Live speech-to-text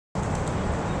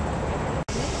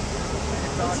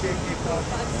We are,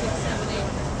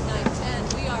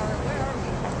 where are we?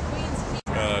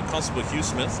 Queens. Constable Hugh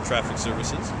Smith, Traffic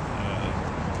Services.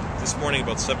 This morning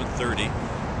about 7:30,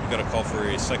 we got a call for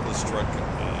a cyclist struck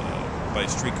by a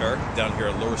streetcar down here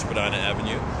at Lower Spadina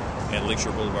Avenue and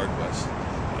Lakeshore Boulevard West.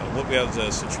 What we have is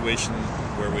a situation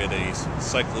where we had a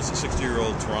cyclist, a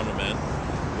 60-year-old Toronto man,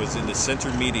 was in the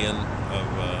center median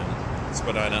of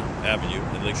Spadina Avenue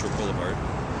and Lakeshore Boulevard,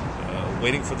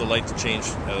 waiting for the light to change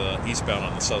eastbound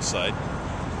on the south side.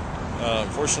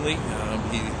 Unfortunately,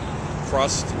 he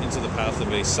crossed into the path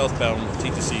of a southbound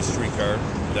T2C streetcar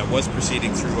that was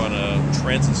proceeding through on a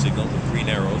transit signal with green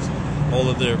arrows. All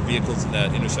of the vehicles in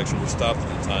that intersection were stopped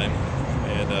at the time,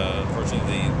 and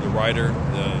unfortunately the rider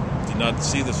did not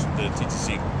see the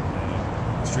T2C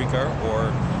streetcar,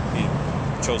 or he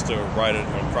chose to ride it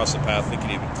across the path thinking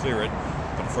he would clear it,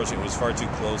 but unfortunately it was far too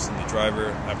close, and the driver,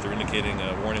 after indicating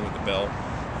a warning with the bell,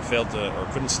 failed to, or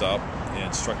couldn't stop,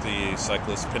 and struck the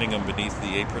cyclist, pinning him beneath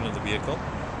the apron of the vehicle.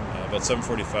 About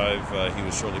 7:45, he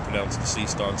was shortly pronounced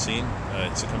deceased on scene.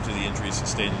 It succumbed to the injuries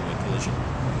sustained in the collision.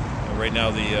 Right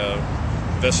now, the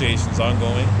investigation is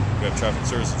ongoing. We have traffic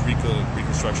services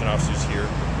reconstruction officers here,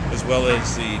 as well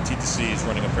as the T2C is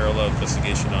running a parallel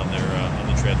investigation on the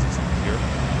transit system here.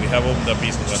 We have opened up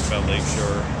east and westbound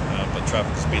Lakeshore, but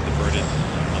traffic is being diverted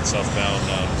on southbound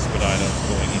Spadina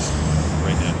going east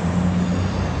right now.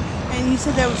 And you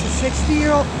said that was a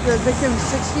 60-year-old, the victim was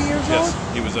 60 years old?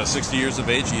 Yes, he was 60 years of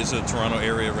age. He is a Toronto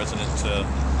area resident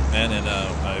man, and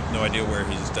I have no idea where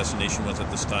his destination was at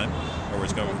this time, or where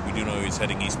he's going. We do know he's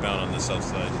heading eastbound on the south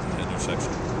side of the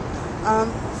intersection.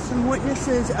 Some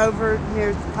witnesses over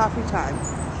near coffee time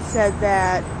said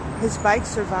that his bike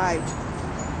survived.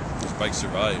 His bike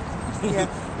survived? Yeah.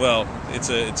 Well, it's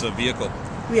a vehicle.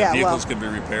 Yeah, vehicles can be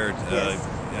repaired.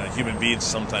 Yes. Human beings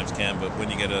sometimes can, but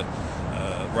when you get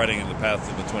riding in the path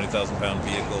of a 20,000-pound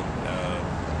vehicle,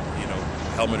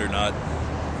 helmet or not,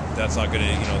 that's not going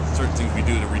to, certain things we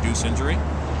do to reduce injury.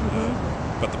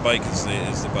 But the bike is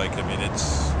the bike. I mean,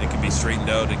 it can be straightened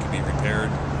out, it can be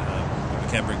repaired. We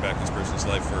can't bring back this person's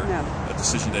life for a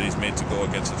decision that he's made to go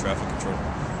against the traffic control.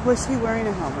 Was he wearing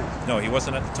a helmet? No, he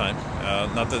wasn't at the time.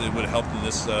 Not that it would have helped in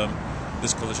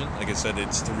this collision. Like I said,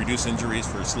 it's to reduce injuries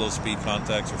for slow speed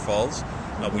contacts or falls.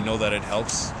 We know that it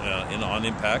helps on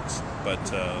impacts, but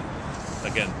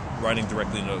again, riding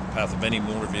directly into the path of any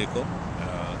motor vehicle,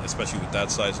 especially with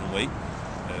that size and weight,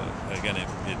 again,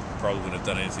 it probably wouldn't have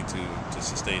done anything to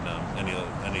sustain any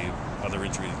other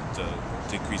injury to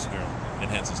increase or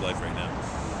enhance his life right now.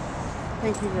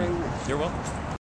 Thank you very much. You're welcome.